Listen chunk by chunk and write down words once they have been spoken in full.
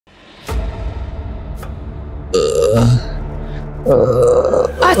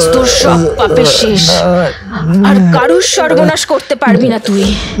আজ তোর সব পাপের শেষ, আর কারুর সর্বনাশ করতে পারবি না তুই।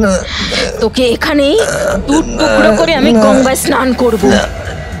 তোকে এখানেই দু টুকরো করে আমি গঙ্গায় স্নান করব,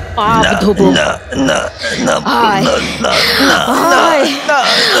 পাপ ধোবো। আয় আয়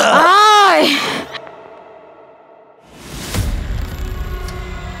আয়।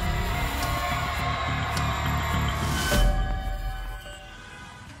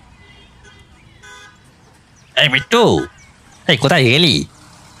 এই বিট্টু, এই কোথায় গেলি?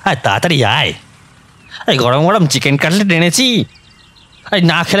 হ্যাঁ তাড়াতাড়ি আয়। এই গরম গরম চিকেন কাটলেট এনেছি, এই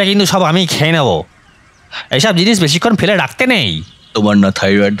না খেলে কিন্তু সব আমি খেয়ে নেবো। এইসব জিনিস বেশিক্ষণ ফেলে রাখতে নেই। তোমার না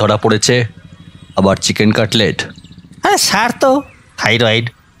থাইরয়েড ধরা পড়েছে, আবার চিকেন কাটলেট? হ্যাঁ স্যার, তো থাইরয়েড,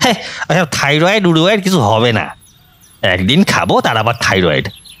 হ্যাঁ থাইরয়েড উড়ুয়েড কিছু হবে না। একদিন খাবো তার আবার থাইরয়েড।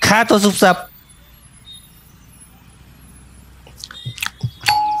 খা তো চুপচাপ।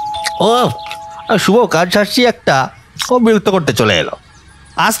 ও শুভ, কাজ ছাড়ছি একটা, ও বিরক্ত করতে চলে এলো।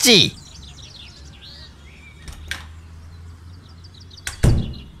 আসছি।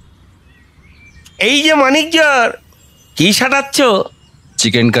 এই যে মানিকজর, কি সাটাচ্ছ?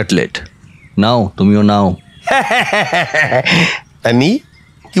 চিকেন কাটলেট নাও, তুমিও নাও। আনি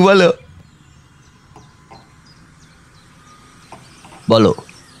কি বলো? বলো,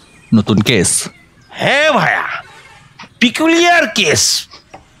 নতুন কেস? হ্যাঁ ভায়া, পিকুলিয়ার কেস।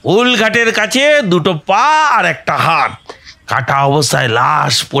 উলঘাটের কাছে দুটো পা আর একটা হাত, কাটা অবস্থায়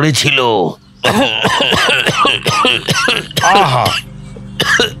লাশ পড়েছিল। আহা,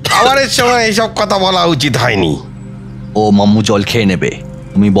 খাবারের সময় এইসব কথা বলা উচিত হয়নি। ও মাম্মু জল খেয়ে নেবে,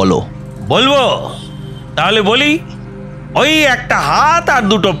 তুমি বলো। বলবো? তাহলে বলি। ওই একটা হাত আর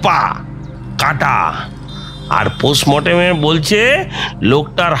দুটো পা কাটা, আর পোস্টমর্টেমে বলছে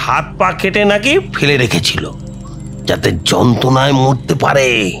লোকটার হাত পা কেটে নাকি ফেলে রেখেছিল যাতে যন্ত্রণায় মরতে পারে।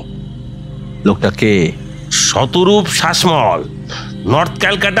 লোকটাকে? শতরূপ শাসমল, নর্থ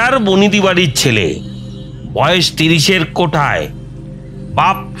ক্যালকাটার বনিদি বাড়ির ছেলে, বয়স 30-এর কোঠায়।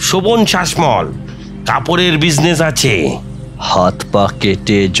 বাপ শোভন শাসমল, কাপড়ের বিজনেস আছে। হাত পা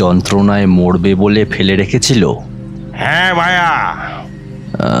কেটে যন্ত্রণায় মরবে বলে ফেলে রেখেছিল? হ্যাঁ ভাইয়া।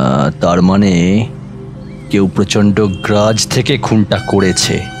 তার মানে কেউ প্রচন্ড গ্রাজ থেকে খুনটা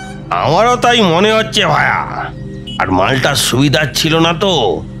করেছে। আমারও তাই মনে হচ্ছে ভাইয়া। আর মালটা সুবিধার ছিল না তো,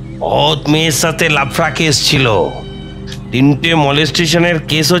 বহুত মেয়ের সাথে লাফড়া কেস ছিল। 3টে মলেস্টেশনের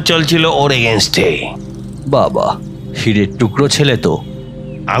কেসও চলছিল ওর এগেনস্টে। বাবা, হিরের টুকরো ছেলে তো।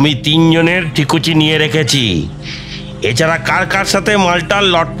 আমি 3 জনের ঠিকুচি নিয়ে রেখেছি। এছাড়া কার কার সাথে মালটার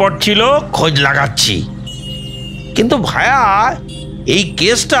লটপট ছিল খোঁজ লাগাচ্ছি। কিন্তু ভাইয়া, এই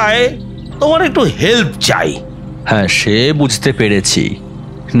কেসটায় তোমার একটু হেল্প চাই। হ্যাঁ, সে বুঝতে পেরেছি।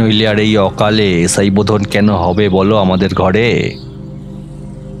 নইলে আর এই অকালে এসআই বোধন কেন হবে বলো আমাদের ঘরে?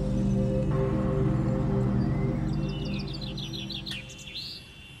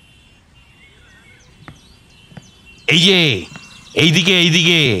 এই যে এইদিকে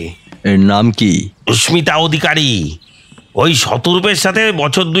এইদিকে। এর নাম কি? সুস্মিতা অধিকারী। ওই শতরূপের সাথে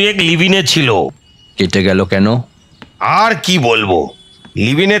বছর 2 লিভিনে ছিল। কেটে গেল কেন? আর কি বলবো,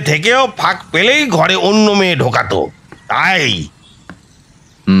 লিভিনে থেকেও ফাঁক পেলেই ঘরে অন্য মেয়ে ঢোকাতো, তাই।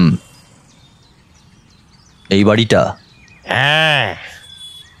 এই বাড়িটা? হ্যাঁ।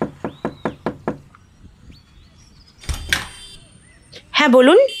 হ্যাঁ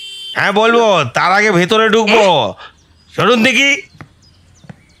বলুন। হ্যাঁ বলবো, তার আগে ভেতরে ঢুকবো। চলুন দেখি।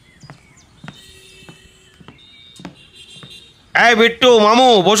 এই বিট্টু মামু,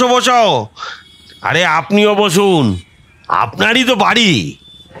 বসো বসো। আরে আপনিও বসুন, আপনারই তো বাড়ি।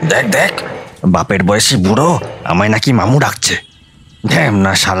 দেখ দেখ, বাপের বয়সী বুড়ো আমায় নাকি মামু ডাকছে। ঢ্যাম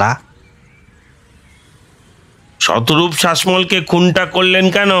না শালা। শতরূপ শাসমলকে খুনটা করলেন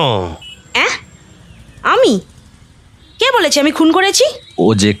কেন? আমি? কে বলেছে আমি খুন করেছি? ও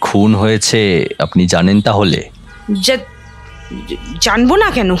যে খুন হয়েছে আপনি জানেন তাহলে? জানবো না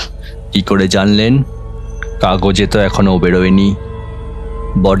কেন? কি করে জানলেন? কাগজে তো এখনো বেরোয়নি।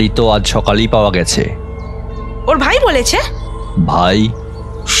 বডি তো আজ সকালেই পাওয়া গেছে। ওর ভাই বলেছে? ভাই?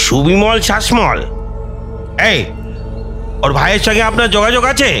 সুবিমল শাসমল। এই, ওর ভাইয়ের সঙ্গে আপনার যোগাযোগ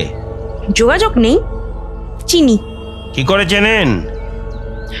আছে? যোগাযোগ নেই, চিনি। কি করে চেনেন?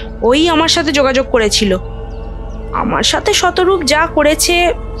 ওই আমার সাথে যোগাযোগ করেছিল। আমার সাথে শতরূপ যা করেছে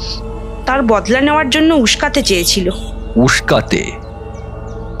তার বদলা নেওয়ার জন্য উস্কাতে চেয়েছিল। উস্কাতে?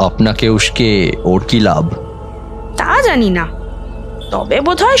 আপনাকে উস্কে ওর কি লাভ? তা জানি না, তবে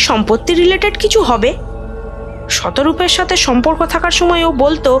বোধহয় সম্পত্তি রিলেটেড কিছু হবে। শতরূপের সাথে সম্পর্ক থাকার সময় ও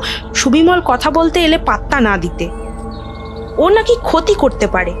বলতো সুবিমল কথা বলতে এলে পাত্তা না দিতে। ও নাকি ক্ষতি করতে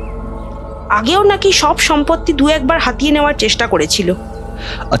পারে। আগেও নাকি সব সম্পত্তি 2-1 বার হাতিয়ে নেওয়ার চেষ্টা করেছিল।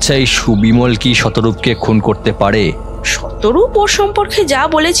 আচ্ছা, এই সুবিমল কি শতরূপকে খুন করতে পারে? শতরূপ ওর সম্পর্কে যা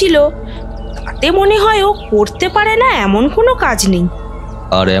বলেছিল তাতে মনে হয় ও করতে পারে না এমন কোনো কাজ নেই।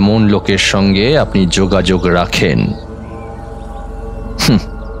 আর এমন লোকের সঙ্গে আপনি যোগাযোগ রাখেন?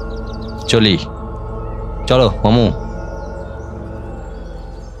 চলি, চলো মামু।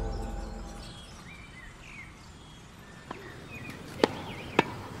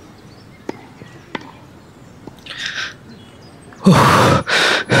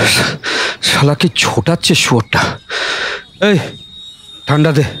 শালাকে ছোটাচ্ছে শুয়োরটা। এই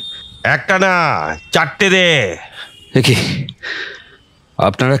ঠান্ডা দে। একটা না, 4টে দে। দেখি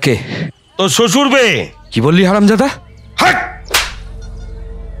আপনারা কে? তো শ্বশুর বে। কি বললি হারামজাদা? হাট!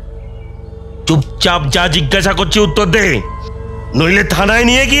 চুপচাপ যা জিজ্ঞাসা করছি উত্তর দে, নইলে থানায়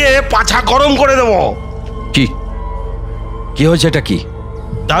নিয়ে গিয়ে পাছা গরম করে দেবো। কি কি হয়েছে? এটা কি?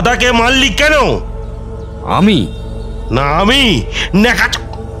 দাদাকে মারলি কেন? আমি না আমি নেকা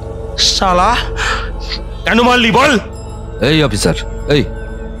শালা, কেন মারলি বল? এই অফিসার, এই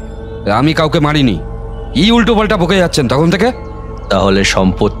আমি কাউকে মারিনি। কি উল্টো পাল্টা বকে যাচ্ছেন তখন থেকে? তাহলে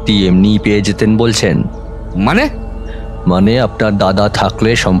সম্পত্তি এমনি পেয়ে যেতেন বলছেন? মানে আপনার দাদা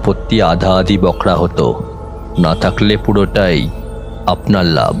থাকলে সম্পত্তি আধা আধি বকরা হতো, না থাকলে পুরোটাই আপনার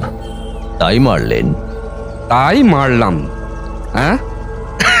লাভ, তাই মারলেন? তাই মারলাম। হ্যাঁ,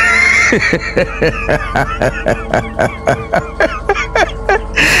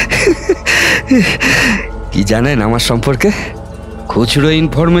 কি জানেন আমার সম্পর্কে? খুচরো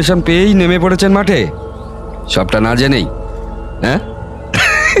ইনফরমেশন পেয়েই নেমে পড়েছেন মাঠে, সবটা না জেনেই। হ্যাঁ,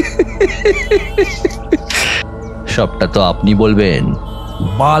 সবটা তো আপনি বলবেন।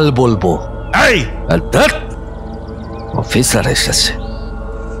 বাল বলবো। এই অফিসার এসেছে,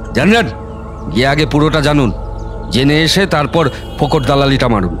 জানেন? গিয়ে আগে পুরোটা জানুন, জেনে এসে তারপর ফোকট দালালিটা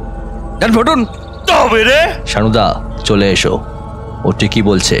মারুন। দেন ফোটুন। তবে রে সানুদা, চলে এসো, ও ঠিকই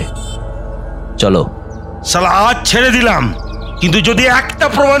বলছে, চলো। শালা আজ ছেড়ে দিলাম, কিন্তু যদি একটা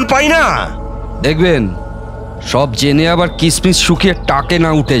প্রমাণ পাই না, দেখবেন সব জেনে আবার কিসমিস শুকিয়ে টাকে না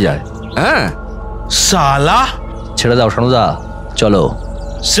উঠে যায়। হ্যাঁ, শালা ছেড়ে দাও সানুদা, চলো।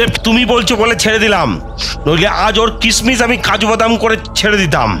 সেফ তুমি বলছো বলে ছেড়ে দিলাম, নইলে আজ ওর কিসমিস আমি কাজু বাদাম করে ছেড়ে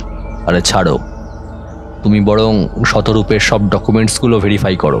দিতাম। আরে ছাড়ো, তুমি বরং শতরূপের সব ডকুমেন্টসগুলো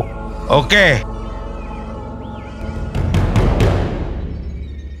ভেরিফাই করো। ওকে।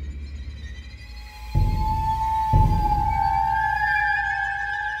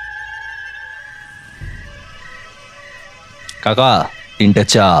 কাকা, 3টে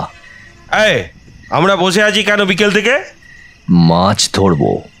চা। এই আমরা বসে আছি কেন বিকেল থেকে? মাছ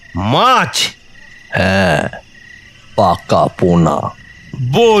ধরবো। মাছ? হ্যাঁ, পাকা পোনা।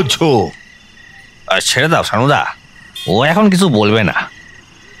 বোঝো। ছেড়ে দাও সানুদা, ও এখন কিছু বলবে না।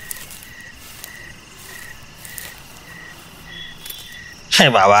 হে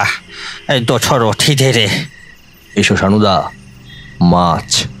বাবা, এই তো রথি দে রে। এসো সানুদা, মাছ।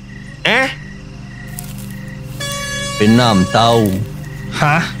 এর নাম তাও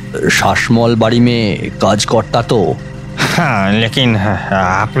हाँ শাসমল বাড়ি में কাজ করতা তো। हाँ लेकिन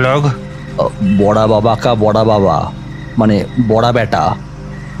आप लोग? বড়া বাবা কা বড়া বাবা, মানে বড়া বেটা,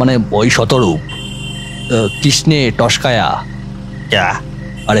 মানে ওই শতরূপ। কিসনে টসকায়া? क्या?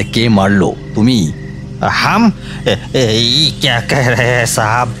 আরে কে মারলো? তুমি? हम ये क्या कह रहे हैं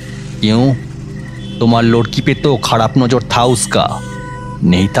साहब? क्यों? तुम्हार लड़की पे तो खराब नजर था उसका,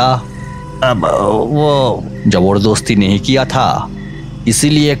 नहीं था? अब वो जबरदस्ती नहीं किया था,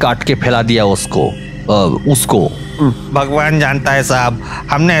 इसीलिए काट के फैला दिया उसको। भगवान जानता है साहब,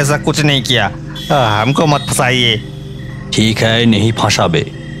 हमने ऐसा कुछ नहीं किया, हमको मत फंसाइए। ठीक है, नहीं फंसाबे,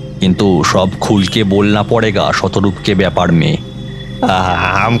 किंतु सब खुल के बोलना पड़ेगा शतरूप के व्यापार में।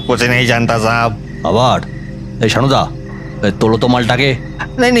 हम कुछ नहीं जानता साहब। আবার এই শানুদা, তোলো তো মালটাকে।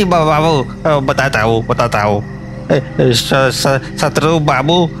 नहीं नहीं बाबू, बताता हूँ। शत्रु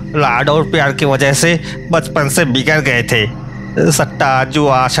बाबू लाड और प्यार की वजह से बचपन से बिगड़ गए थे। सट्टा,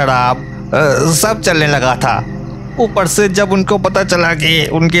 जुआ, शराब सब चलने लगा था। ऊपर से जब उनको पता चला कि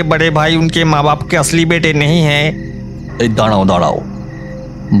उनके बड़े भाई उनके माँ बाप के असली बेटे नहीं हैं। এই দাঁড়াও দাঁড়াও,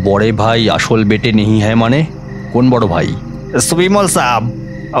 বড়ে ভাই আসল বেটে नहीं है মানে? কোন বড় ভাই? सुबीमल साहब,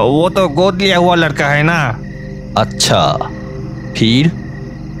 वो तो गोद लिया हुआ लड़का है ना। अच्छा, फिर?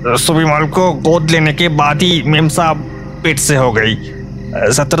 सुबीमल को गोद लेने के बाद ही मेम साहब पेट से हो गई।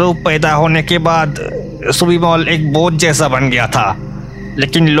 शत्रु पैदा होने के बाद सुबीमल एक बोझ जैसा बन गया था,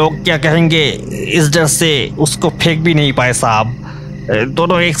 लेकिन लोग क्या कहेंगे इस डर से उसको फेंक भी नहीं पाए साहब।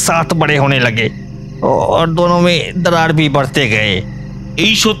 दोनों एक साथ बड़े होने लगे और दोनों में दरार भी बढ़ते गए।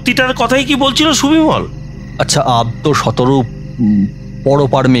 এই সত্যিটার কথাই কি বলছিল সুবিমল? अच्छा, अब तो शतरूप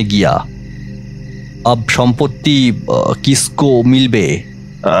परोपार में गया, अब संपत्ति किसको मिलबे?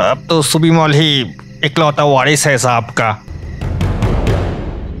 अब तो सुबीमल ही इकलौता वारिस है साहब का।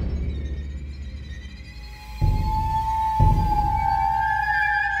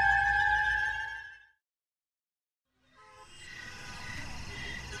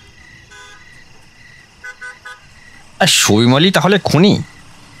 সুবিমলই তাহলে খুনি?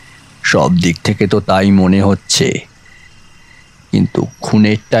 সব দিক থেকে তো তাই মনে হচ্ছে, কিন্তু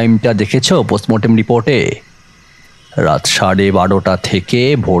খুনের টাইমটা দেখেছো পোস্টমর্টেম রিপোর্টে? রাত 12:30 থেকে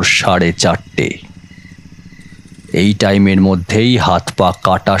ভোর 4:30। এই টাইমের মধ্যেই হাত পা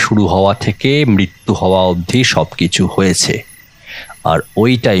কাটা শুরু হওয়া থেকে মৃত্যু হওয়া অবধি সব কিছু হয়েছে। আর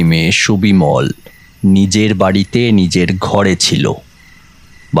ওই টাইমে সুবিমল নিজের বাড়িতে নিজের ঘরে ছিল।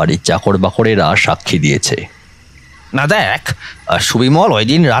 বাড়ির চাকর বাকরেরা সাক্ষী দিয়েছে। না দেখ, সুবিমল ওই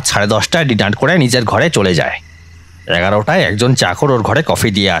দিন রাত 10:30টায় ডিনার করে নিজের ঘরে চলে যায়। 11টায় একজন চাকর ওর ঘরে কফি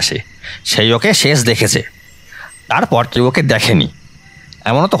দিয়ে আসে, সেই ওকে শেষ দেখেছে। তারপর কেউ ওকে দেখেনি।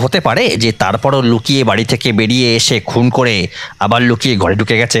 এমনও তো হতে পারে যে তারপরও লুকিয়ে বাড়ি থেকে বেরিয়ে এসে খুন করে আবার লুকিয়ে ঘরে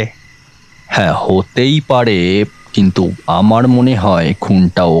ঢুকে গেছে। হ্যাঁ, হতেই পারে, কিন্তু আমার মনে হয়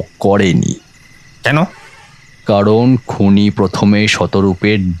খুনটা ও করেনি। কেন? কারণ খুনি প্রথমে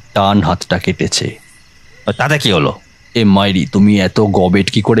শতরূপের ডান হাতটা কেটেছে। তাতে কি হলো? এ মাইরি, তুমি এত গবেট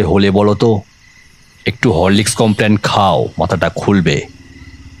কি করে হলে বলো তো? একটু হরলিক্স কমপ্লেন খাও, মাথাটা খুলবে।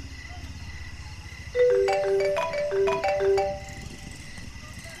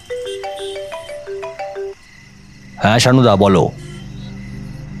 হ্যাঁ শানুদা, বলো।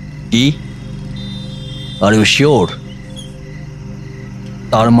 কি? Are you sure?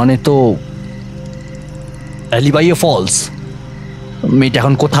 তার মানে তো অ্যালিবাইয়ে ফলস। মেয়েটা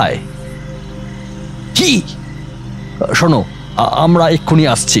এখন কোথায়? কি? শোনো, আমরা এক্ষুনি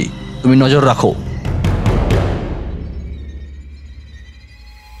আসছি, তুমি নজর রাখো।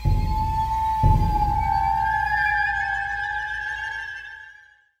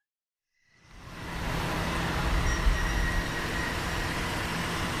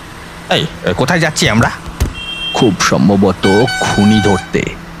 এই কোথায় যাচ্ছি আমরা? খুব সম্ভবত খুনি ধরতে।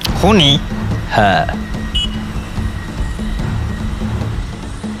 খুনি? হ্যাঁ।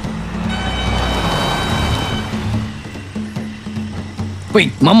 ওই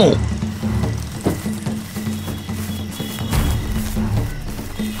মামু,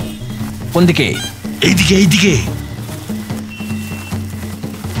 কোন দিকে? এইদিকে এইদিকে।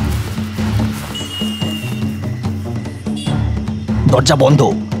 দরজা বন্ধ,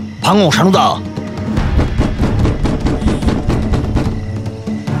 ভাঙো শানুদা।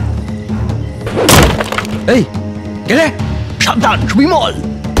 এই গেলে, সাবধান সুবিমল।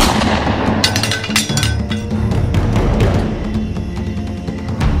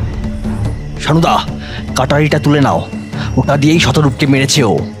 শানুদা, কাটারিটা তুলে নাও, ওটা দিয়েই শতরূপকে মেরেছে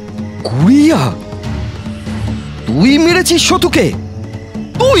ও। গুড়িয়া, তুই মেরেছিস শতুকে?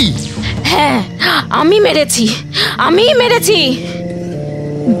 তুই? হ্যাঁ, আমি মেরেছি।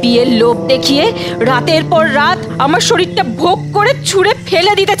 বিয়ের লোভ দেখিয়ে রাতের পর রাত আমার শরীরটা ভোগ করে ছুঁড়ে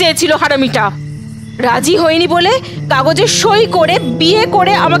ফেলে দিতে চেয়েছিল হারামিটা। রাজি হয়নি বলে কাগজে সই করে বিয়ে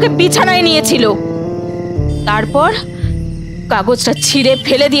করে আমাকে বিছানায় নিয়েছিল। তারপর কাগজটা ছিঁড়ে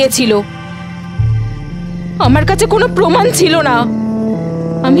ফেলে দিয়েছিল। আমার কাছে কোনো প্রমাণ ছিল না।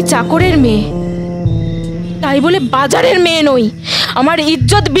 আমি চাকরের মেয়ে, তাই বলে বাজারের মেয়ে নই। আমার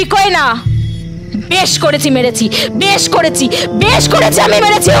ইজ্জত বিকয় না। বেশ করেছি মেরেছি, আমি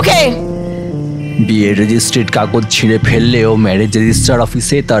মেরেছি ওকে। বিয়ের রেজিস্ট্রেড কাগজ ছিঁড়ে ফেললেও ম্যারেজ রেজিস্ট্রার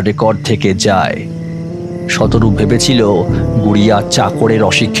অফিসে তার রেকর্ড থেকে যায়। শতরূপ ভেবেছিল গুড়িয়া চাকরের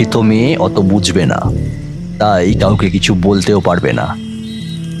অশিক্ষিত মেয়ে, অত বুঝবে না, তাই কাউকে কিছু বলতেও পারবে না।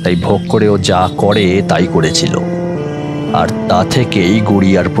 তাই ভোগ করেও যা করে তাই করেছিল। আর তা থেকেই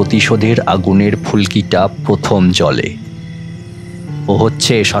গুড়িয়ার প্রতিশোধের আগুনের ফুলকিটা প্রথম জ্বলে। ও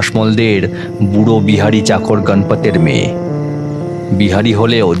হচ্ছে শাসমলদের বুড়ো বিহারি চাকর গণপতের মেয়ে। বিহারি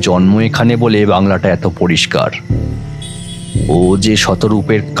হলেও জন্ম এখানে বলে বাংলাটা এত পরিষ্কার। ও যে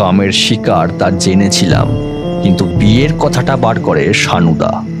শতরূপের কামের শিকার তা জেনেছিলাম, কিন্তু বিয়ের কথাটা বার করে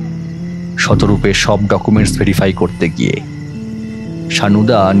সানুদা, শতরূপের সব ডকুমেন্টস ভেরিফাই করতে গিয়ে।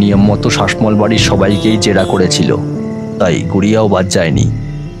 সানুদা নিয়ম মতো শাসমল বাড়ির সবাইকেই জেরা করেছিল, তাই গুড়িয়াও বাদ যায়নি।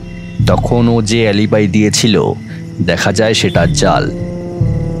 তখন ও যে অ্যালিবাই দিয়েছিল দেখা যায় সেটা জাল।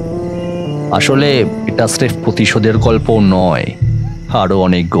 আসলে এটা স্রেফ প্রতিশোধের গল্প নয়, আরও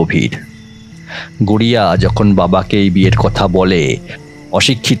অনেক গভীর। গুড়িয়া যখন বাবাকে এই বিয়ের কথা বলে,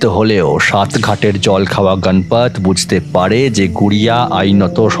 অশিক্ষিত হলেও 7 ঘাটের জল খাওয়া গণপত বুঝতে পারে যে গুড়িয়া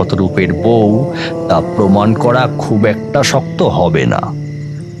আইনত শতরূপের বউ, তা প্রমাণ করা খুব একটা শক্ত হবে না।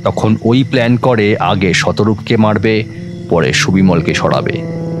 তখন ওই প্ল্যান করে আগে শতরূপকে মারবে, পরে সুবিমলকে সরাবে।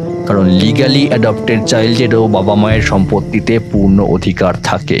 কারণ লিগ্যালি অ্যাডপ্টেড চাইল্ডেরও বাবা মায়ের সম্পত্তিতে পূর্ণ অধিকার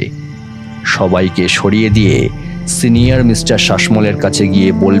থাকে। সবাইকে সরিয়ে দিয়ে সিনিয়র মিস্টার শাসমলের কাছে গিয়ে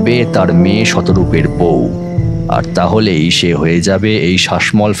বলবে তার মেয়ে শতরূপের বউ, আর তাহলেই সে হয়ে যাবে এই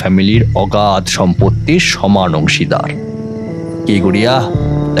শাসমল ফ্যামিলির অগাধ সম্পত্তির সমান অংশীদার। কি গুড়িয়া,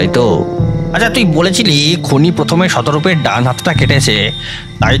 তাই তো? আচ্ছা, তুই বলেছিলি খনি প্রথমে শতরূপের ডান হাতটা কেটেছে,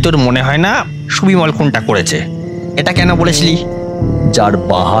 তাই তোর মনে হয় না সুবিমল খুনটা করেছে। এটা কেন বলেছিলি? যার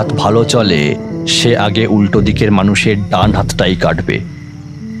বাঁ হাত ভালো চলে সে আগে উল্টো দিকের মানুষের ডান হাতটাই কাটবে।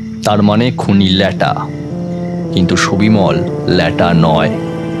 তার মানে খুনি ল্যাটা, কিন্তু সুবিমল ল্যাটা নয়,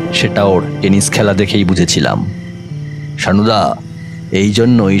 সেটা ওর টেনিস খেলা দেখেই বুঝেছিলাম। শানুদা, এই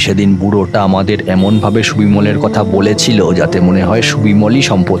জন্যই সেদিন বুড়োটা আমাদের এমনভাবে সুবিমলের কথা বলেছিল যাতে মনে হয় সুবিমলই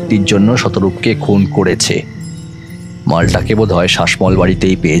সম্পত্তির জন্য শতরূপকে খুন করেছে। মালটাকে বোধ হয় শাসমল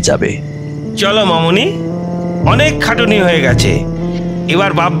বাড়িতেই পেয়ে যাবে। চলো মামুনি, অনেক খাটুনি হয়ে গেছে,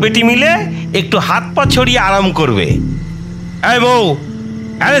 এবার বাপ বেটি মিলে একটু হাত পা ছড়িয়ে আরাম করবে। এই বউ,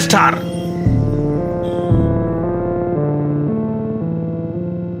 অ্যারেস্টার।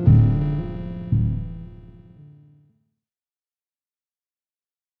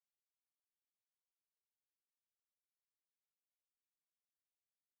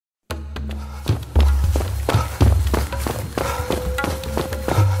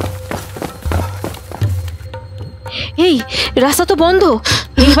 এই রাস্তা তো বন্ধ,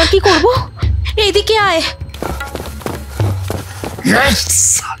 এবার কি করব? এইদিকে আয়।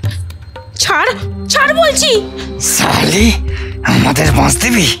 ছাড় ছাড় বলছি। সালি, আমাদের বাঁচ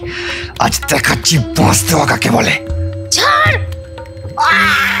দিবি? আজ দেখাচ্ছি বাঁচ দেওয়া কাকে বলে। ছাড়।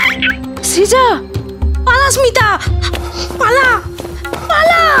 সৃজা, পালা স্মিতা, পালা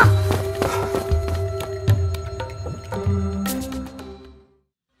পালা।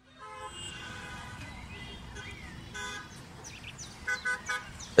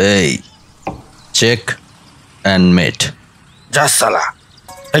 এই চেক অ্যান্ড মেট। যা সালা।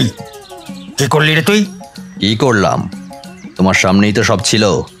 এই কি করলি রে তুই? কি করলাম? তোমার সামনেই তো সব ছিল।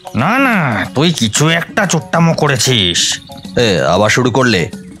 না না, তুই কিছু একটা চোট্টামো করেছিস। আবার শুরু করলে?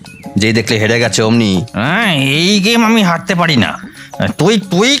 যেই দেখলে হেরে গেছে অমনি। হ্যাঁ, এই গেম আমি হারতে পারি না। তুই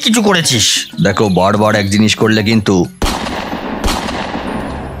তুই কিছু করেছিস। দেখো, বারবার এক জিনিস করলে কিন্তু।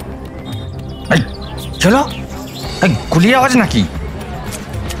 চলো, গুলির আওয়াজ নাকি?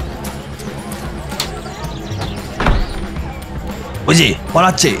 ওই যে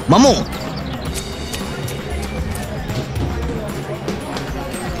পালাচ্ছে মামু।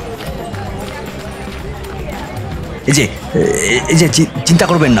 এই যে চিন্তা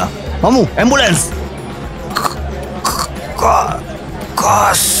করবেন না মামু, অ্যাম্বুলেন্স।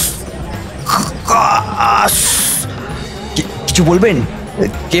 কিছু বলবেন?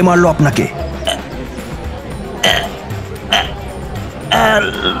 কে মারলো আপনাকে?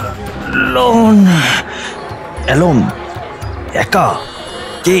 অ্যালোন? একা?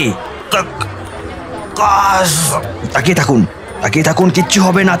 কে? তাকিয়ে থাকুন, তাকিয়ে থাকুন, কিচ্ছু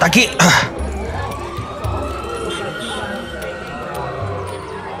হবে না। তাকিয়ে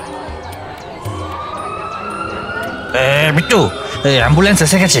বিট্টু, অ্যাম্বুলেন্স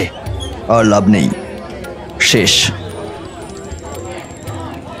এসে গেছে। আর লাভ নেই, শেষ।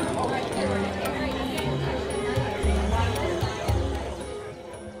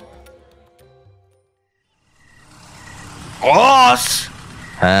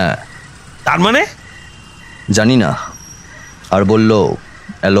 হ্যাঁ। তার মানে? জানি না, আর বললো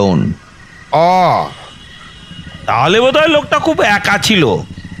অ্যালোন। তাহলে বোধহয় লোকটা খুব একা ছিল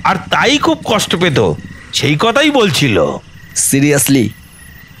আর তাই খুব কষ্ট পেত, সেই কথাই বলছিল। সিরিয়াসলি?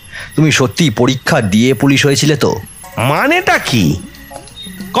 তুমি সত্যি পরীক্ষা দিয়ে পুলিশ হয়েছিলে তো? মানেটা কি?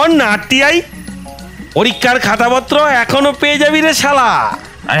 কর না আরটিআই, পরীক্ষার খাতাপত্র এখনো পেয়ে যাবি রে শালা।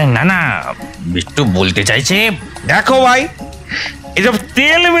 আরে না না, বিট্টু বলতে চাইছে। দেখো ভাই, এসব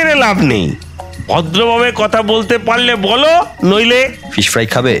তেল মেরে লাভ নেই, ভদ্রভাবে কথা বলতে পারলে বলো, নইলে। ফিশ ফ্রাই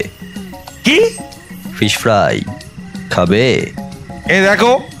খাবে? কি ফিশ ফ্রাই খাবে? এ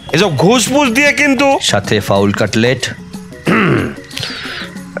দেখো, এসব ঘুষপুষ দিয়ে কিন্তু। সাথে ফাউল কাটলেট।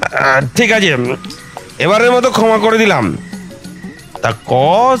 ঠিক আছে, এবারের মতো ক্ষমা করে দিলাম। তা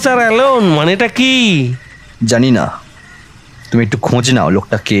কস আর অ্যালোন মানেটা কি? জানি না, তুমি একটু খোঁজ নাও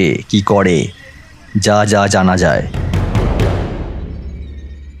লোকটা কে, কি করে, যা যা জানা যায়।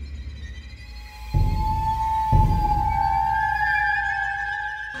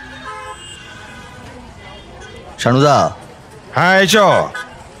 শানুদা। হ্যাঁ এসো।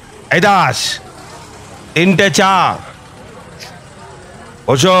 এই দাস, 3টে চা।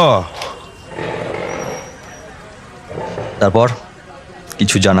 বসো। তারপর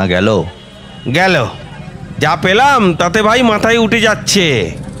কিছু জানা গেল? গেল, যা পেলাম তাতে ভাই মাথায় উঠে যাচ্ছে।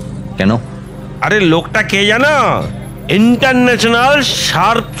 কেন? আরে লোকটা কে জানো? International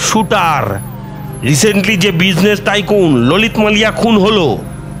sharp shooter. রিসেন্টলি যে বিজনেস টাইকুন ললিত মালিয়া খুন হলো,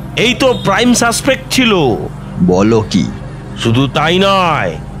 এই তো প্রাইম সাসপেক্ট ছিল। বলো কি? শুধু তাই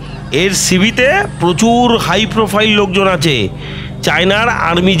নয়, এর সিভিতে প্রচুর হাই প্রোফাইল লোকজন আছে। চায়নার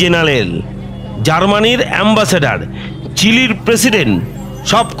আর্মি জেনারেল, জার্মানির অ্যাম্বাসেডার, চিলির প্রেসিডেন্ট,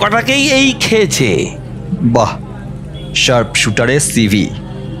 সব কটাকেই এই খেয়েছে। বাহ, শার্প শুটারের সিভি,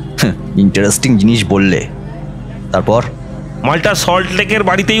 ইন্টারেস্টিং জিনিস বললে। তারপর? মালটা সল্ট লেকের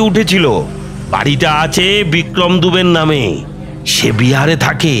বাড়িতেই উঠেছিল। বাড়িটা আছে বিক্রম দুবের নামে, সে বিহারে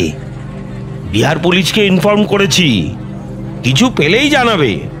থাকে। বিহার পুলিশকে ইনফর্ম করেছি, কিছু পেলেই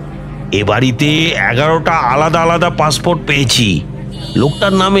জানাবে। এ বাড়িতে 11টা আলাদা আলাদা পাসপোর্ট পেয়েছি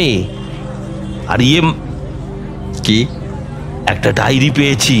লোকটার নামে। আর কি? একটা ডায়েরি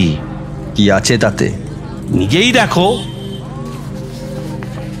পেয়েছি। কি আছে তাতে? নিজেই দেখো।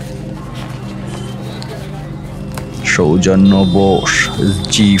 সৌজন্য বোস,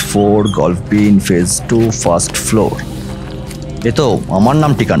 G4 গলফ বিন, ফেজ 2, ফার্স্ট ফ্লোর। এ তো আমার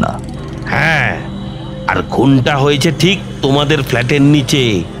নাম ঠিকানা। হ্যাঁ, আর খুনটা হয়েছে ঠিক তোমাদের ফ্ল্যাটের নিচে।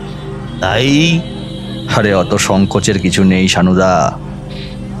 তাই আরে অত সংকোচের কিছু নেই সানুদা,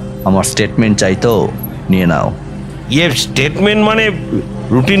 আমার স্টেটমেন্ট চাই তো, নিয়ে নাও। স্টেটমেন্ট মানে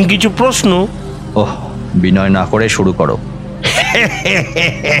রুটিন কিছু প্রশ্ন? ওহ, বিনয় না করে শুরু করো।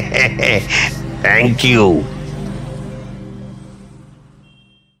 Thank you.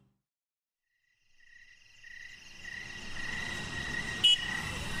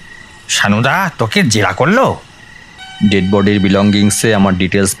 সানুদা তোকে জেরা করলো? ডেড বডির বিলঙ্গিংসে আমার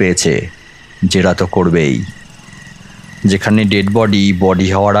ডিটেলস পেয়েছে, জেরা তো করবেই। যেখানে ডেড বডি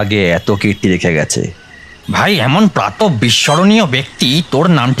হওয়ার আগে এত কীর্তি রেখে গেছে। ভাই, এমন প্রাতঃবিস্মরণীয় ব্যক্তি তোর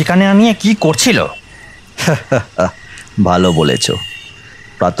নাম ঠিকানা নিয়ে কি করছিল? ভালো বলেছ,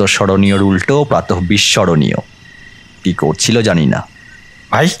 প্রাতঃস্মরণীয়র উল্টো প্রাতঃবিস্মরণীয়। কি করছিল জানি না।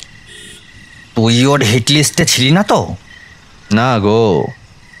 ভাই, তুই ওর হিট লিস্টে ছিলি না তো? না গো,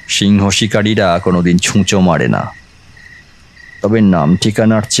 সিংহ শিকারীরা কোনোদিন ছুঁচো মারে না। তবে নাম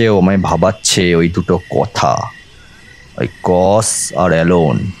ঠিকানার চেয়েও আমায় ভাবাচ্ছে ওই দুটো কথা, ওই কস আর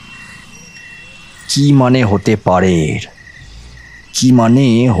অ্যালোন। কি মানে হতে পারে? কি মানে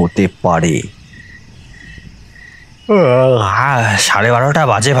হতে পারে? 12:30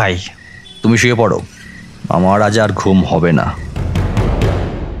 বাজে ভাই। তুমি শুয়ে পড়ো, আমার আজ আর ঘুম হবে না।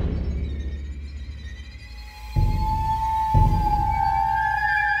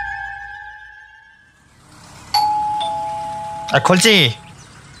 খুলছি।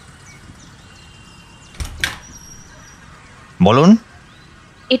 বলুন।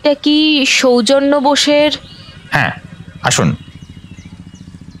 এটা কি সৌজন্য বোসের? হ্যাঁ, আসুন।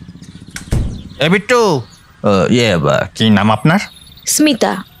 এ বিট্টু, কি নাম আপনার?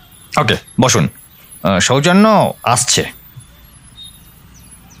 স্মিতা। ওকে, বসুন। সৌজন্য আসছে।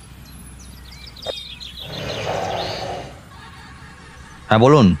 হ্যাঁ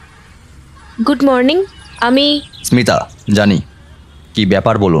বলুন। Good morning. আমি স্মিতা, জানি। কি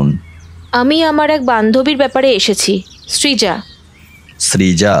ব্যাপার বলুন। আমি আমার এক বান্ধবীর ব্যাপারে এসেছি, সৃজা।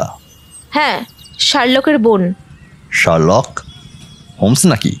 সৃজা? হ্যাঁ, শার্লকের বোন। শার্লক হোমস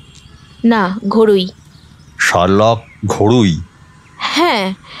নাকি? না, ঘড়ুই। শার্লক ঘড়ুই? হ্যাঁ,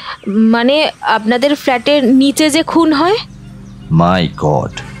 মানে আপনাদের ফ্ল্যাটের নিচে যে খুন হয়। মাই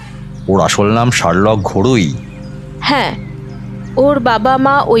গড, ওর আসল নাম শার্লক ঘড়ুই? হ্যাঁ, ওর বাবা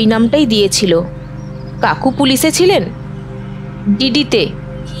মা ওই নামটাই দিয়েছিল। কাকু পুলিশে ছিলেন, ডিডিতে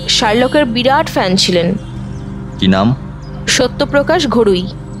শার্লকের বিরাট ফ্যান ছিলেন। কি নাম? সত্যপ্রকাশ ঘড়ুই।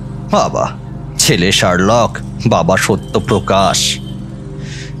 বাবা, ছেলে শার্লক, বাবা সত্যপ্রকাশ।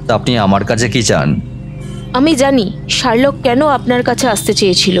 তা আপনি আমার কাছে কি চান? আমি জানি শার্লক কেন আপনার কাছে আসতে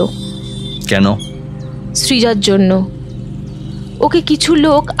চেয়েছিল। কেন? সৃজার জন্য। ওকে কিছু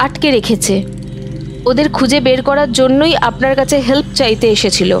লোক আটকে রেখেছে, ওদের খুঁজে বের করার জন্যই আপনার কাছে হেল্প চাইতে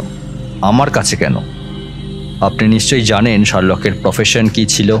এসেছিল। আমার কাছে কেন? আপনি নিশ্চয়ই জানেন শার্লকের প্রফেশন কি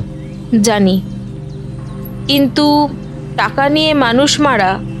ছিল। জানি, কিন্তু টাকা নিয়ে মানুষ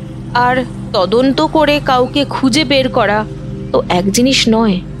মারা আর তদন্ত করে কাউকে খুঁজে বের করা তো এক জিনিস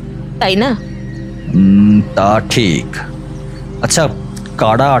নয়, তাই না? তা ঠিক। আচ্ছা,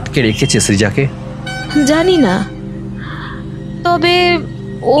 কারা আটকে রেখেছে সৃজাকে? জানি না, তবে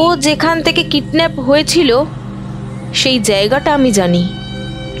ও যেখান থেকে কিডন্যাপ হয়েছিল সেই জায়গাটা আমি জানি।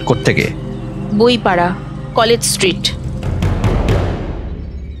 কোত্থেকে? বইপাড়া, কলেজ স্ট্রিট।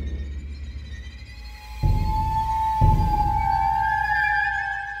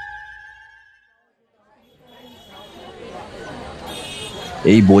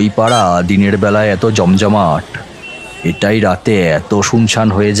 এই বইপাড়া দিনের বেলায় এত জমজমাট, এটাই রাতে এত শুনশান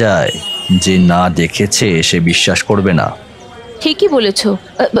হয়ে যায় যে না দেখেছে সে বিশ্বাস করবে না। ঠিকই বলেছ,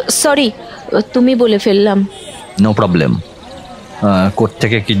 সরি তুমি বলে ফেললাম। No problem.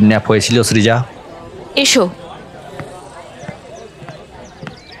 কোত্থেকে কিডন্যাপ হয়েছিল সৃজা? এসো।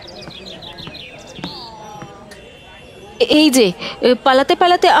 এই যে পালাতে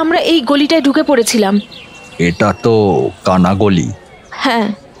পালাতে আমরা এই গলিটায় ঢুকে পড়েছিলাম। এটা তো কানা গলি। হ্যাঁ,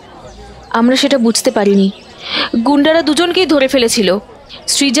 আমরা সেটা বুঝতে পারিনি। গুন্ডারা দুজনকেই ধরে ফেলেছিল।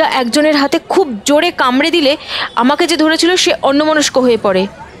 সৃজা একজনের হাতে খুব জোরে কামড়ে দিলে আমাকে যে ধরেছিল সে অন্যমনস্ক হয়ে পড়ে,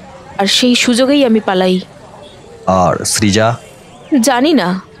 আর সেই সুযোগেই আমি পালাই। আর সৃজা? জানি না।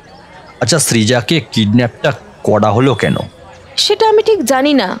 আচ্ছা, সৃজাকে কিডন্যাপটা করা হলো কেন? সেটা আমি ঠিক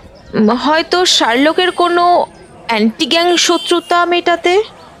জানি না। হয়তো শার্লকের কোনো অ্যান্টি গ্যাং শত্রুতা মেটাতে।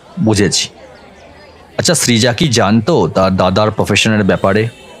 বুঝেছি। আচ্ছা, সৃজা কি জানতো তার দাদার প্রফেশনের ব্যাপারে?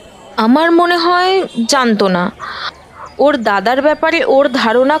 আমার মনে হয় জানতো না। ওর দাদার ব্যাপারে ওর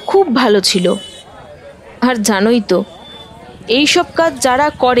ধারণা খুব ভালো ছিল। আর জানোই তো, এইসব কাজ যারা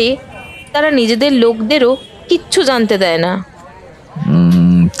করে তারা নিজেদের লোকদেরও কিচ্ছু জানতে দেয় না।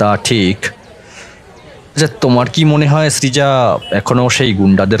 তা ঠিক। আচ্ছা, তোমার কি মনে হয় সৃজা এখনো সেই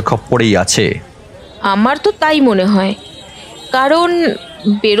গুন্ডাদের খপ্পরেই আছে? আমার তো তাই মনে হয়, কারণ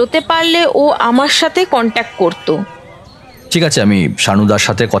বেরোতে পারলে ও আমার সাথে কন্ট্যাক্ট করতো। ঠিক আছে, আমি সানুদার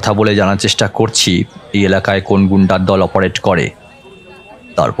সাথে কথা বলে জানার চেষ্টা করছি এই এলাকায় কোন গুন্ডার দল অপারেট করে।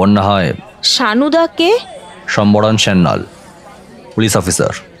 তারপর না হয়। সানুদাকে? সম্বরণ সেন্নাল, পুলিশ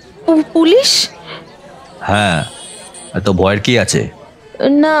অফিসার। পুলিশ? হ্যাঁ, এত ভয়ের কি আছে?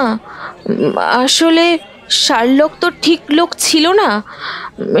 না, আসলে শার্লক তো ঠিক লোক ছিল না।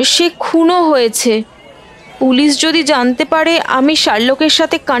 সে খুনও হয়েছে। পুলিশ যদি জানতে পারে আমি শার্লকের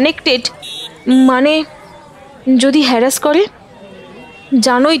সাথে কানেক্টেড, মানে যদি হ্যারাস করে,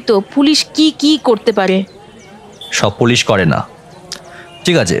 জানোই তো পুলিশ কি কি করতে পারে। সব পুলিশ করে না।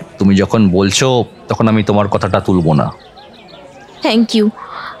 ঠিক আছে, তুমি যখন বলছো তখন আমি তোমার কথাটা তুলব না। Thank you.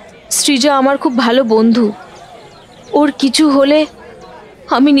 সৃজা আমার খুব ভালো বন্ধু। ওর কিছু হলে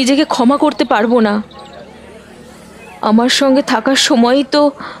আমি নিজেকে ক্ষমা করতে পারবো না। আমার সঙ্গে থাকার সময়ই তো।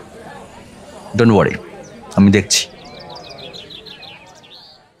 ডোন্ট ওয়ারি, আমি দেখছি।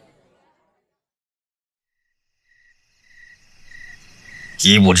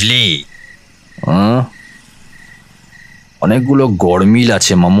 কি বুঝলি? অনেকগুলো গরমিল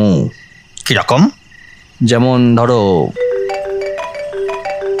আছে মামু। কিরকম? যেমন ধরো,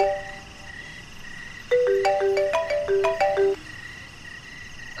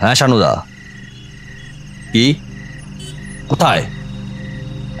 হ্যাঁ সানুদা। কি? কোথায়?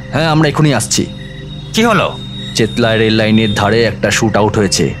 হ্যাঁ, আমরা এখনই আসছি। কি হলো? চেতলা রেল লাইনের ধারে একটা শুট আউট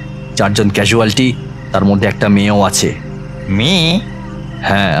হয়েছে। 4 জন ক্যাজুয়ালিটি, তার মধ্যে একটা মেয়েও আছে। মেয়ে?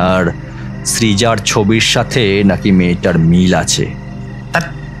 হ্যাঁ, আর সৃজার ছবির সাথে নাকি মেয়েটার মিল আছে।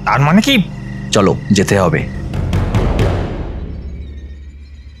 তার মানে কি? চলো, যেতে হবে।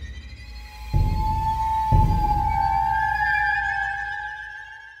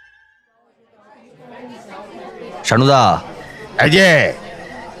 সানুদা, এই যে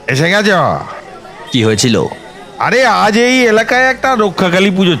এসে গেছ? কি হয়েছিল? আরে আজ এই এলাকায় একটা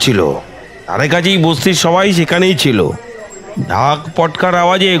রক্ষাকালী পুজো ছিল। তাদের কাছেই বস্তির সবাই সেখানেই ছিল। ঢাক পটকার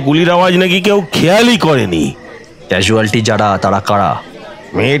আওয়াজে গুলির আওয়াজ নাকি কেউ খেয়ালই করেনি। ক্যাজুয়ালিটি যারা, তারা কারা?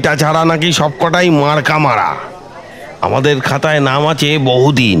 মেয়েটা ছাড়া নাকি সবকটাই মারকা মারা। আমাদের খাতায় নাম আছে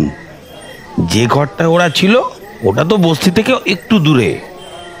বহুদিন। যে ঘরটা ওরা ছিল ওটা তো বস্তি থেকে একটু দূরে।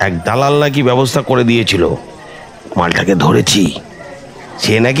 এক দালাল নাকি ব্যবস্থা করে দিয়েছিল। মালটাকে ধরেছি।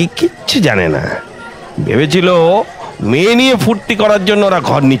 সে নাকি কিচ্ছু জানে না। ভেবেছিল মেয়ে নিয়ে ফুর্তি করার জন্য ওরা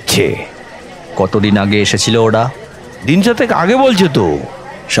ঘর নিচ্ছে। কতদিন আগে এসেছিল ওরা? দিন 7 আগে বলছে তো।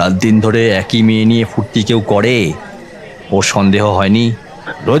 7 দিন ধরে একই মেয়ে নিয়ে ফুর্তি কেউ করে? ওর সন্দেহ হয়নি?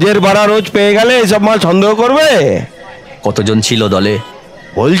 রোজের ভাড়া রোজ পেয়ে গেলে এসব মাল সন্দেহ করবে? কতজন ছিল দলে?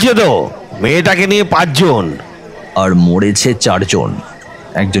 বলছে তো মেয়েটাকে নিয়ে 5 জন। আর মরেছে 4 জন।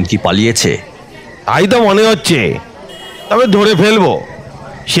 একজন কি পালিয়েছে? তাই তো মনে হচ্ছে, তবে ধরে ফেলবো,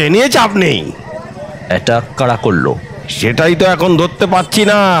 সে নিয়ে চাপ নেই। অ্যাটাক কারা করলো? সেটাই তো এখন ধরতে পারছি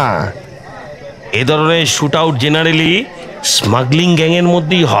না। এ ধরনের শুট আউট জেনারেলি স্মাগলিং গ্যাংয়ের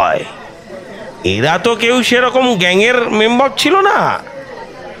মধ্যেই হয়। এরা তো কেউ সেরকম গ্যাংয়ের মেম্বার ছিল না।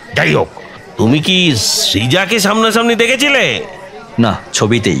 যাই হোক, তুমি কি সৃজাকে সামনাসামনি দেখেছিলে? না,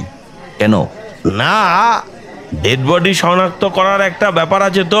 ছবিতেই। কেন? না, ডেড বডি শনাক্ত করার একটা ব্যাপার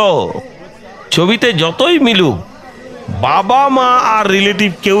আছে তো। ছবিতে যতই মিলুক, বাবা মা আর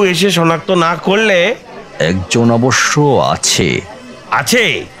রিলেটিভ কেউ এসে শনাক্ত না করলে। একজন অবশ্য আছে। আছে?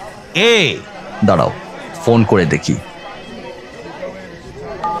 এ দাঁড়াও, ফোন করে দেখি।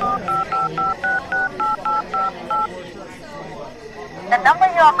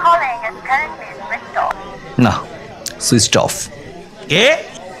 না, সুইচ অফ। কে?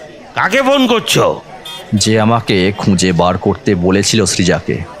 কাকে ফোন করছো? যে আমাকে খুঁজে বার করতে বলেছিল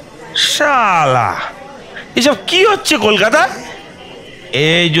সৃজাকে। শালা, এসব কি হচ্ছে কলকাতা?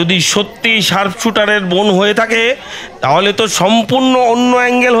 এই যদি সত্যি শার্প শুটারের বোন হয়ে থাকে তাহলে তো সম্পূর্ণ অন্য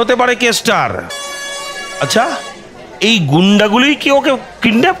অ্যাঙ্গেল হতে পারে কেসটার। আচ্ছা, এই গুন্ডাগুলি কি ওকে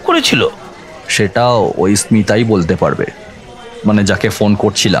কিডন্যাপ করেছিল? সেটাও ওই স্মিতাই বলতে পারবে। মানে যাকে ফোন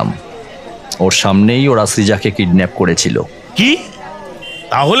করছিলাম, ওর সামনেই ওরা সৃজাকে কিডন্যাপ করেছিল। কি?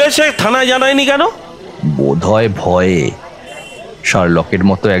 তাহলে সে থানায় জানায়নি কেন? বোধহয় ভয়ে। শার্লকের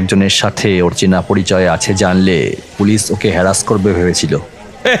মতো একজনের সাথে ওর চেনা পরিচয় আছে জানলে পুলিশ ওকে হ্যারাস করবে ভেবেছিল।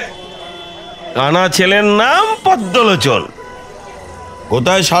 কানা ছেলের নাম পদ্মলোচন।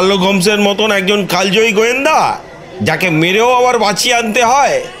 কোথায় শার্লক হোমসের মতন একজন কালজয়ী গোয়েন্দা যাকে মেরেও আবার বাঁচিয়ে আনতে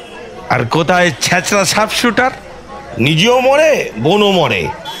হয়, আর কোথায় ছ্যাঁচড়া শার্প শুটার, নিজেও মরে বোনও মরে।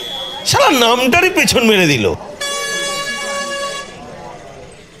 শালা নামটারই পেছন মেরে দিল।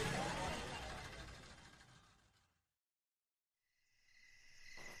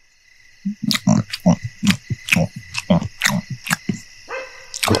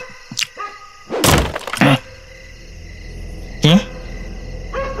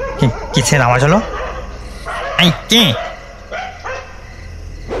 কিসের আওয়াজ হলো? কে?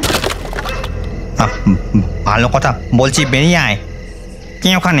 ভালো কথা বলছি, বেরিয়ে আয়। কে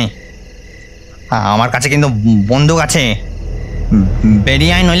ওখানে? আমার কাছে কিন্তু বন্দুক আছে,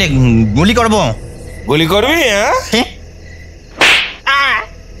 বেরিয়ে আয় নইলে গুলি করব। গুলি করবি? হ্যাঁ,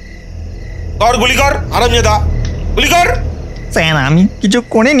 কর, গুলি কর, আরামজাদা, গুলি কর। স্যার, আমি কিছু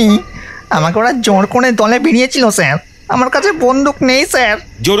করিনি, আমাকে ওরা জোর করে দলে বেরিয়েছিল স্যার। আমার কাছে বন্দুক নেই স্যার।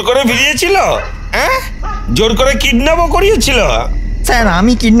 জোর করে ফিরিয়েছিল? হ্যাঁ, জোর করে কিডন্যাপও করিয়েছিল? স্যার,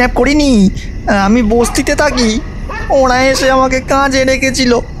 আমি কিডন্যাপ করিনি, আমি বস্তিতে থাকি। ওরা এসে আমাকে কাজে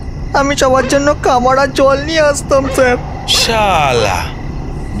রেখেছিল, আমি সবার জন্য খাবার আর জল নিয়ে আসতাম স্যার। শালা,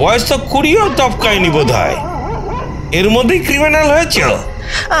 বয়স তো 20ও টপকায়নি বোধ হয়, এর মধ্যেই ক্রিমিনাল হয়েছ?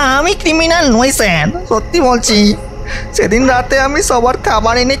 আমি ক্রিমিনাল নই স্যার, সত্যি বলছি। সেদিন রাতে আমি সবার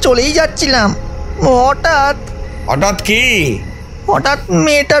খাবার এনে চলেই যাচ্ছিলাম, হঠাৎ কি? হঠাৎ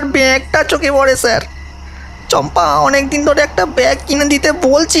মেয়েটার ব্যাগটা চোখে পড়ে স্যার। চম্পা অনেকদিন ধরে একটা ব্যাগ কিনে দিতে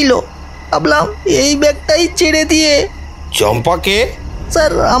বলছিল, ভাবলাম এই ব্যাগটাই ছেড়ে দিয়ে। চম্পাকে?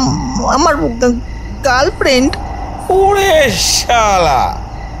 স্যার, আমার গার্লফ্রেন্ড। ওরে শালা,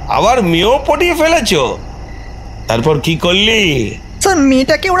 আবার মেয়েও পটিয়ে ফেলেছ? তারপর কি করলি? স্যার,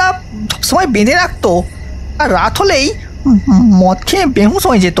 মেয়েটাকে ওরা সবসময় বেঁধে রাখতো, আর রাত হলেই মদ খেয়ে বেহুশ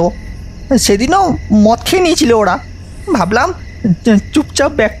হয়ে যেত। সেদিনও মদ খেয়ে নিয়েছিল ওরা। ভাবলাম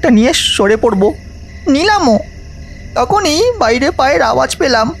চুপচাপ ব্যাগটা নিয়ে সরে পড়বো, নিলামও। তখনই বাইরে পায়ের আওয়াজ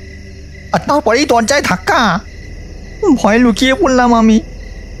পেলাম, আর তারপরেই দরজায় ধাক্কা। ভয়ে লুকিয়ে পড়লাম আমি,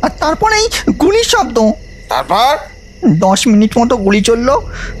 আর তারপরেই গুলির শব্দ। তারপর 10 মিনিট মতো গুলি চললো।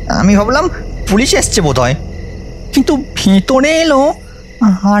 আমি ভাবলাম পুলিশ এসছে বোধহয়, কিন্তু ভেতরে এলো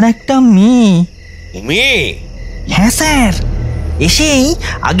আর একটা মেয়ে। হ্যাঁ স্যার, এসেই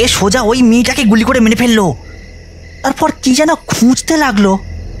আগে সোজা ওই মেয়েটাকে গুলি করে মেরে ফেললো, তারপর কি যেন খুঁজতে লাগলো।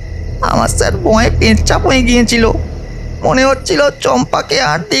 আমার স্যার ভয়ে পেট চাপ হয়ে গিয়েছিল, মনে হচ্ছিল চম্পাকে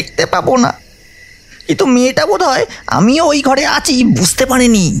আর দেখতে পাবো না। কিন্তু মেয়েটা বোধহয় আমিও ওই ঘরে আছি বুঝতে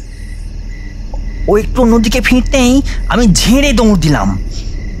পারিনি। ও একটু অন্যদিকে ফিরতেই আমি ঝেড়ে দৌড় দিলাম।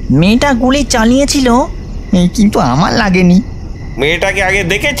 মেয়েটা গুলি চালিয়েছিল, কিন্তু আমার লাগেনি। মেয়েটাকে আগে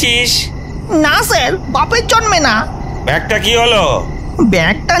দেখেছিস? না স্যার, বাপের জন্মে না। ব্যাগটা কি হলো?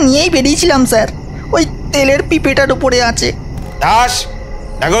 ব্যাগটা নিয়েই বেরিয়েছিলাম স্যার, ওই তেলের পিপেটার উপরে আছে। দাস,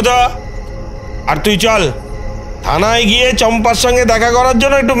 দেখো তো। আর তুই চল, থানায় গিয়ে চম্পার সঙ্গে দেখা করার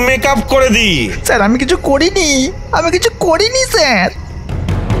জন্য একটু মেকআপ করে দি। স্যার, আমি কিছু করিনি স্যার।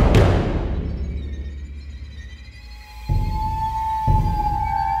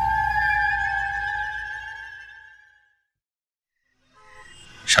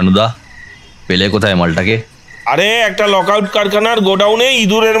 শানুদা, পেলে কোথায় মালটাকে? আরে, একটা লকআউট কারখানার গোডাউনে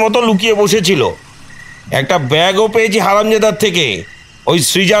ইঁদুরের মতো লুকিয়ে বসেছিল। একটা ব্যাগও পেয়েছি হারামজাদার থেকে, ওই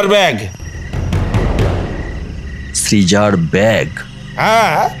সৃজার ব্যাগ। সৃজার ব্যাগ?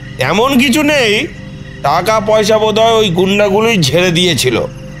 হ্যাঁ, এমন কিছু নেই, টাকা পয়সা বোধহয় ওই গুন্ডাগুলোই ঝেড়ে দিয়েছিল।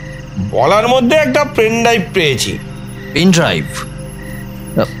 বলার মধ্যে একটা পেন ড্রাইভ পেয়েছি। Pen drive?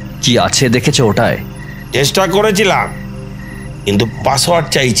 কি আছে দেখেছো ওটায়? চেষ্টা করেছিলাম, কিন্তু পাসওয়ার্ড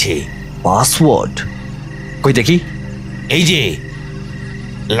চাইছে। পাসওয়ার্ড? কই দেখি। এই যে,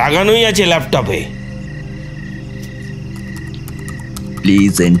 লাগানোই আছে ল্যাপটপে।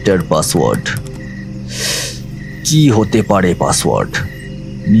 Please enter password. কি হতে পারে পাসওয়ার্ড?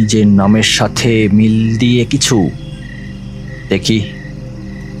 নিজের নামের সাথে মিল দিয়ে কিছু। দেখি,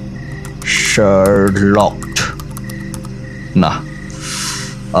 শার্লকড না,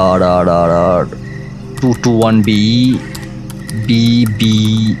 আর 221B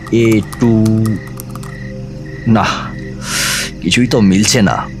BBA2 না, কিছুই তো মিলছে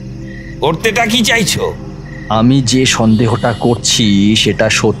না। করতেটা কি চাইছো? আমি যে সন্দেহটা করছি সেটা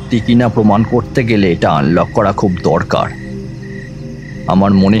সত্যি কিনা প্রমাণ করতে গেলে এটা আনলক করা খুব দরকার।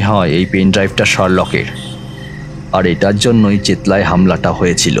 আমার মনে হয় এই পেন ড্রাইভটা শার্লকের, আর এটার জন্যই চেতলায় হামলাটা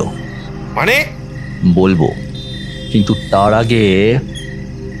হয়েছিল। মানে? বলবো, কিন্তু তার আগে,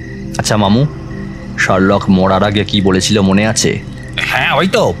 আচ্ছা মামু, শার্লক মরার আগে কি বলেছিল মনে আছে? হ্যাঁ, ওই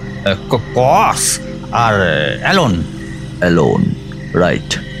তো কস আর অ্যালন। Alone, right.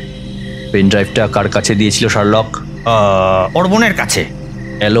 পেন ড্রাইভটা কার কাছে দিয়েছিল শার্লক? ওর বোনের কাছে।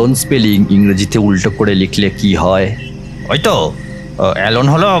 অ্যালোন স্পেলিং ইংরেজিতে উল্টো করে লিখলে কি হয়? ওই তো অ্যালন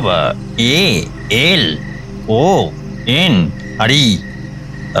হলো ALON আর ই,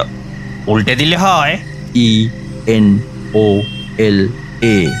 উল্টে দিলে হয় ENOLA।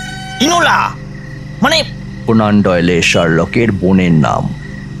 ইনোলা, মানে কোনান ডয়েলে শার্লকের বোনের নাম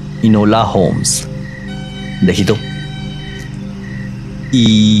ইনোলা হোমস। দেখি তো,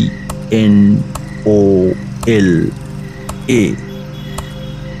 ENOLA,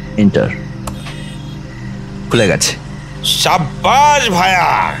 এন্টার। খুলে গেছে। সাব্বাস ভায়া।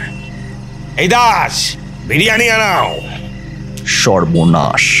 এই দাস, বিরিয়ানি আনাও।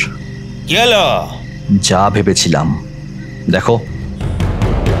 সর্বনাশ, কি হলো? যা ভেবেছিলাম। দেখো,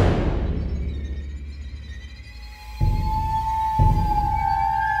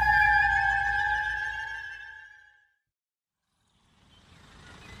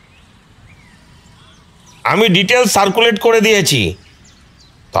 আমি ডিটেলস সার্কুলেট করে দিয়েছি,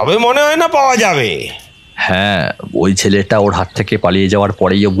 তবে মনে হয় না পাওয়া যাবে। হ্যাঁ, ওই ছেলেটা ওর হাত থেকে পালিয়ে যাওয়ার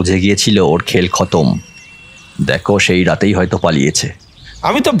পরেই ও বুঝে গিয়েছিল ওর খেল খতম। দেখো, সেই রাতেই হয়তো পালিয়েছে।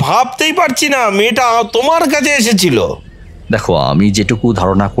 আমি তো ভাবতেই পারছি না মেয়েটা তোমার কাছে এসেছিল। দেখো, আমি যেটুকু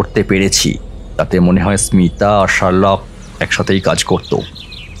ধারণা করতে পেরেছি তাতে মনে হয় স্মিতা আর শার্লক একসাথেই কাজ করত।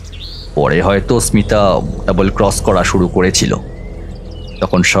 পরে হয়তো স্মিতা ডাবল ক্রস করা শুরু করেছিল।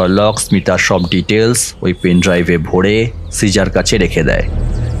 তখন শার্লক স্মিতার সব ডিটেলস ওই পেন ড্রাইভে ভরে সৃজার কাছে রেখে দেয়,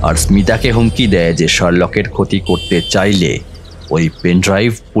 আর স্মিতাকে হুমকি দেয় যে শার্লকের ক্ষতি করতে চাইলে ওই পেন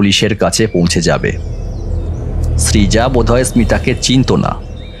ড্রাইভ পুলিশের কাছে পৌঁছে যাবে। সৃজা বোধহয় স্মিতাকে চিনত না,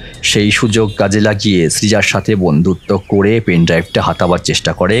 সেই সুযোগ কাজে লাগিয়ে সৃজার সাথে বন্ধুত্ব করে পেন ড্রাইভটা হাতাবার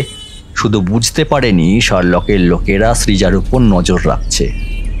চেষ্টা করে। শুধু বুঝতে পারেনি শার্লকের লোকেরা সৃজার উপর নজর রাখছে।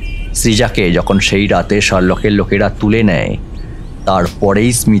 সৃজাকে যখন সেই রাতে শার্লকের লোকেরা তুলে নেয়,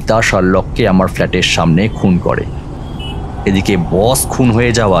 তারপরেই স্মিতা শার্লককে আমার ফ্ল্যাটের সামনে খুন করে। এদিকে বস খুন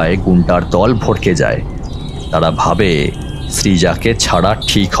হয়ে যাওয়ায় গুন্ডার দল ভড়কে যায়। তারা ভাবে সৃজাকে ছাড়া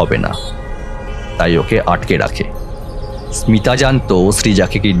ঠিক হবে না, তাই ওকে আটকে রাখে। স্মিতা জানতো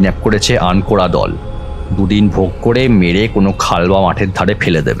সৃজাকে কিডন্যাপ করেছে আনকোড়া দল, দুদিন ভোগ করে মেরে কোনো খাল বা মাঠের ধারে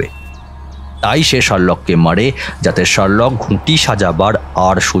ফেলে দেবে। তাই সে শার্লককে মারে, যাতে শার্লক ঘুঁটি সাজাবার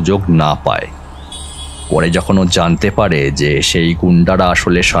আর সুযোগ না পায়। পরে যখন ও জানতে পারে যে সেই গুন্ডারা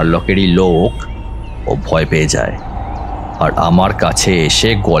আসলে শার্লকেরই লোক, ও ভয় পেয়ে যায় আর আমার কাছে এসে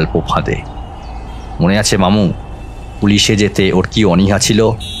গল্প ফাঁদে। মনে আছে মামু, পুলিশে যেতে ওর কি অনীহা ছিল?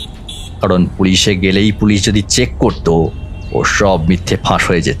 কারণ পুলিশে গেলেই পুলিশ যদি চেক করতো, ও সব মিথ্যে ফাঁস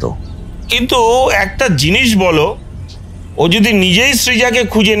হয়ে যেত। কিন্তু একটা জিনিস বলো, ও যদি নিজেই সৃজাকে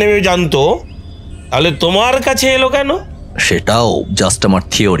খুঁজে নেবে জানতো, তাহলে তোমার কাছে এলো কেন? সেটাও জাস্ট আমার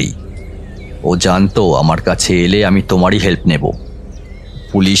থিওরি। ও জানতো আমার কাছে এলে আমি তোমারই হেল্প নেব।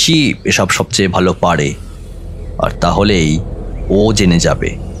 পুলিশই এসব সবচেয়ে ভালো পারে, আর তাহলেই ও জেনে যাবে।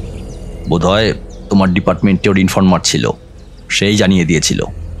 বোধহয় তোমার ডিপার্টমেন্টে ওর ইনফরমার ছিল, সেই জানিয়ে দিয়েছিল।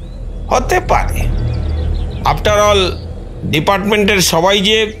 হতে পারে। আফটার অল ডিপার্টমেন্টের সবাই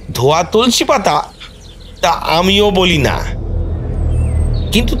যে ধোয়া তুলসী পাতা, তা আমিও বলি না।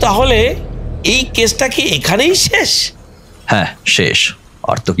 কিন্তু তাহলে এই কেসটা কি এখানেই শেষ? হ্যাঁ, শেষ,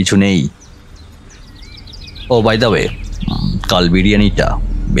 আর তো কিছু নেই। ও বাই দ্য ওয়ে, কাল বিরিয়ানিটা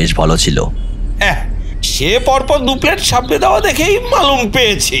বেশ ভালো ছিল। হ্যাঁ, সে পরপর 2 প্লেট সামনে দেওয়া দেখেই মালুম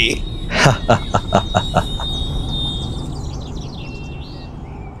পেয়েছি।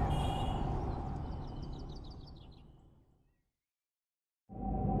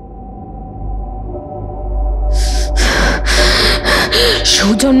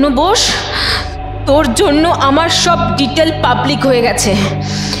 সৌজন্য বোস, তোর জন্য আমার সব ডিটেল পাবলিক হয়ে গেছে।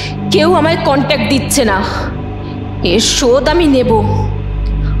 কেউ আমায় কন্ট্যাক্ট দিচ্ছে না। এর শোধ আমি নেব।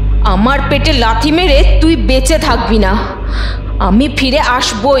 আমার পেটে লাথি মেরে তুই বেঁচে থাকবি না। আমি ফিরে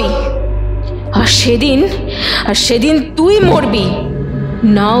আসবই, আর সেদিন তুই মরবি।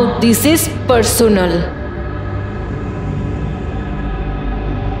 নাও দিস ইজ পার্সোনাল।